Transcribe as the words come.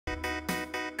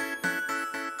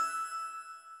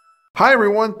Hi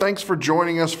everyone, thanks for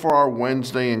joining us for our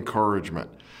Wednesday encouragement.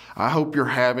 I hope you're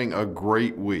having a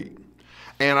great week.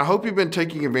 And I hope you've been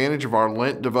taking advantage of our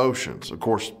Lent devotions. Of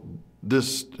course,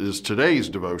 this is today's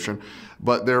devotion,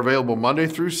 but they're available Monday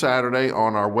through Saturday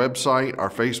on our website, our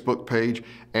Facebook page,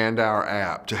 and our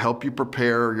app to help you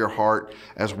prepare your heart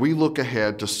as we look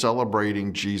ahead to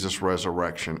celebrating Jesus'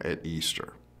 resurrection at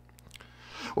Easter.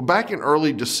 Well, back in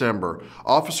early December,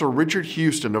 Officer Richard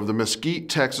Houston of the Mesquite,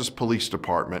 Texas Police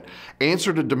Department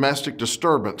answered a domestic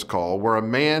disturbance call where a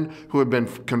man who had been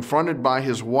confronted by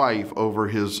his wife over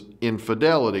his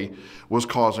infidelity was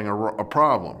causing a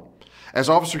problem. As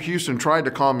Officer Houston tried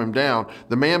to calm him down,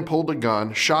 the man pulled a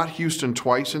gun, shot Houston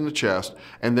twice in the chest,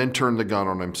 and then turned the gun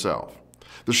on himself.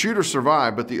 The shooter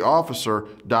survived, but the officer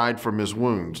died from his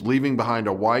wounds, leaving behind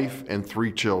a wife and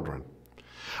 3 children.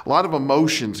 A lot of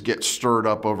emotions get stirred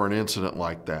up over an incident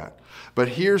like that. But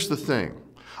here's the thing.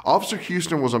 Officer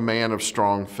Houston was a man of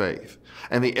strong faith,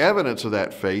 and the evidence of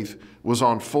that faith was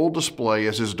on full display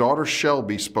as his daughter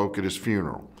Shelby spoke at his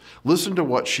funeral. Listen to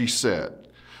what she said,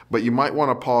 but you might want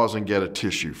to pause and get a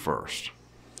tissue first.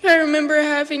 I remember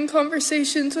having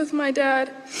conversations with my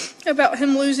dad about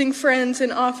him losing friends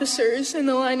and officers in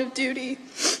the line of duty.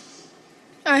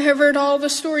 I have heard all the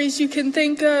stories you can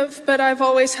think of, but I've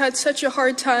always had such a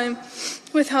hard time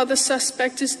with how the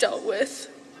suspect is dealt with.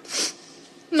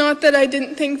 Not that I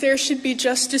didn't think there should be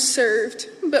justice served,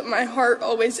 but my heart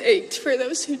always ached for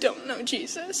those who don't know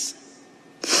Jesus.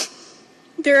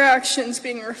 Their actions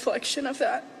being a reflection of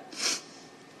that.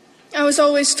 I was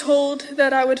always told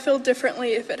that I would feel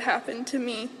differently if it happened to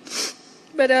me,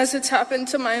 but as it's happened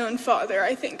to my own father,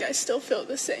 I think I still feel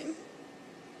the same.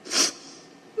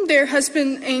 There has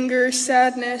been anger,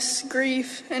 sadness,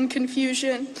 grief, and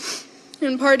confusion,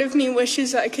 and part of me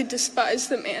wishes I could despise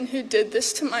the man who did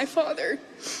this to my father,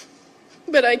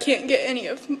 but I can't get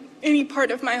any part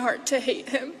of my heart to hate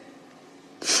him.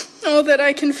 All that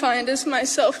I can find is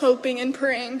myself hoping and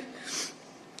praying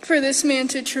for this man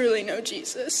to truly know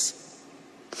Jesus.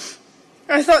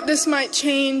 I thought this might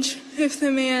change if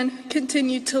the man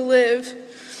continued to live,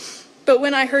 but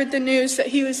when I heard the news that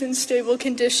he was in stable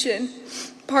condition,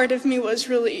 part of me was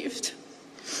relieved.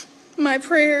 My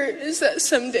prayer is that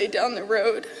someday down the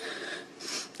road,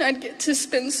 I'd get to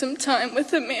spend some time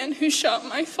with the man who shot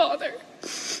my father.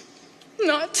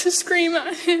 Not to scream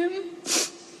at him,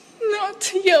 not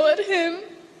to yell at him,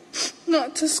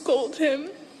 not to scold him,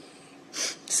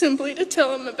 simply to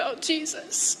tell him about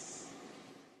Jesus.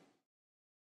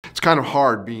 It's kind of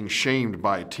hard being shamed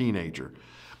by a teenager,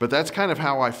 but that's kind of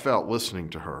how I felt listening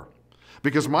to her.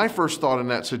 Because my first thought in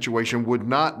that situation would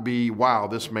not be, wow,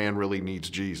 this man really needs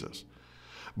Jesus.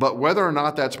 But whether or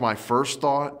not that's my first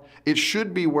thought, it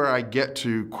should be where I get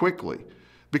to quickly,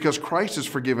 because Christ has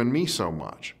forgiven me so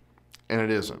much, and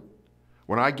it isn't.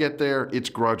 When I get there,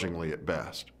 it's grudgingly at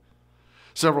best.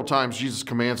 Several times Jesus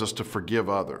commands us to forgive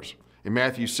others. In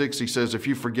Matthew 6, he says, if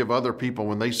you forgive other people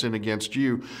when they sin against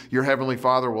you, your heavenly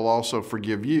Father will also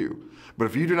forgive you. But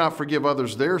if you do not forgive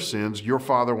others their sins, your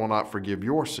Father will not forgive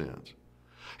your sins.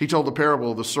 He told the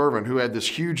parable of the servant who had this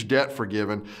huge debt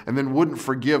forgiven and then wouldn't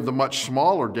forgive the much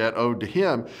smaller debt owed to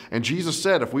him. And Jesus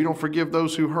said, if we don't forgive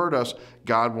those who hurt us,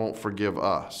 God won't forgive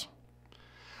us.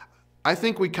 I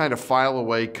think we kind of file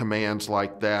away commands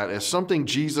like that as something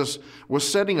Jesus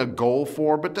was setting a goal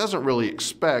for, but doesn't really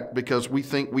expect because we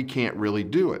think we can't really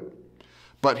do it.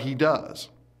 But he does,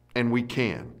 and we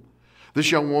can. This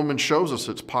young woman shows us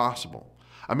it's possible.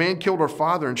 A man killed her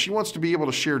father, and she wants to be able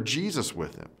to share Jesus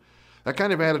with him. That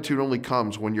kind of attitude only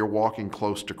comes when you're walking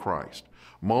close to Christ,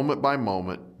 moment by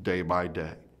moment, day by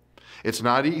day. It's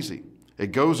not easy.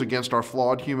 It goes against our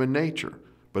flawed human nature,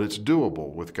 but it's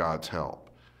doable with God's help.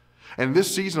 And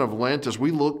this season of Lent, as we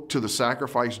look to the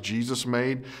sacrifice Jesus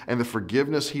made and the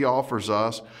forgiveness he offers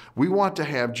us, we want to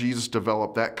have Jesus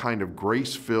develop that kind of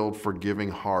grace-filled, forgiving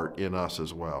heart in us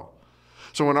as well.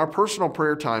 So in our personal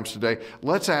prayer times today,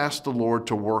 let's ask the Lord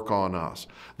to work on us,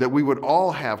 that we would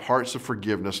all have hearts of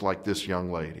forgiveness like this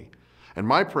young lady. And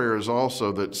my prayer is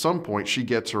also that at some point she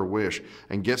gets her wish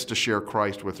and gets to share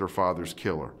Christ with her father's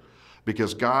killer,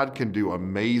 because God can do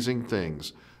amazing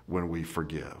things when we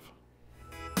forgive.